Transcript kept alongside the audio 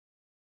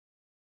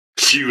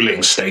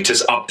Refueling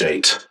status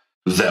update.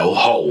 They'll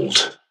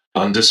hold.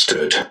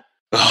 Understood.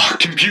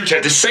 Computer,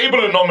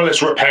 disable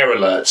anomalous repair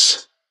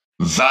alerts.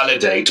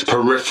 Validate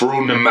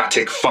peripheral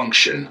pneumatic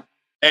function.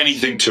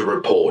 Anything to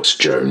report,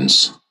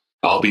 Jones?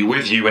 I'll be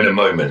with you in a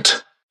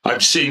moment. I'm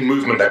seeing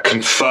movement that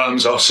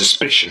confirms our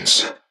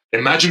suspicions.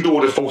 Imagined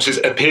order forces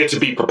appear to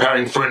be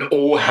preparing for an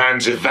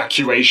all-hands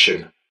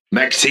evacuation.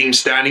 Mech team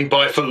standing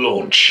by for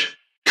launch.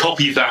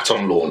 Copy that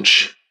on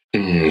launch.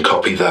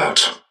 Copy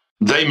that.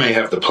 They may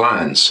have the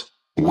plans.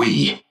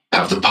 We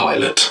have the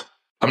pilot.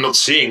 I'm not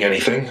seeing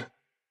anything.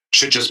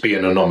 Should just be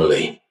an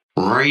anomaly.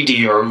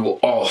 Radio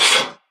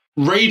off.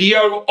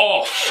 Radio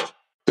off!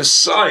 The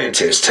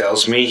scientist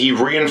tells me he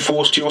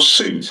reinforced your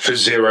suit for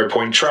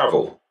 0-point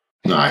travel.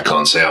 I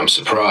can't say I'm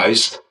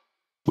surprised.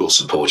 We'll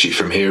support you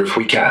from here if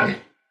we can.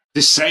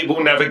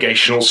 Disable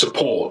navigational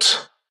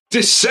support.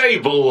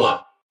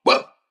 Disable...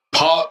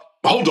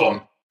 Hold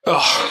on.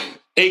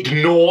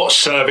 Ignore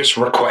service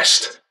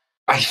request.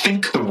 I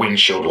think the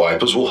windshield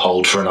wipers will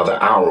hold for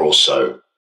another hour or so.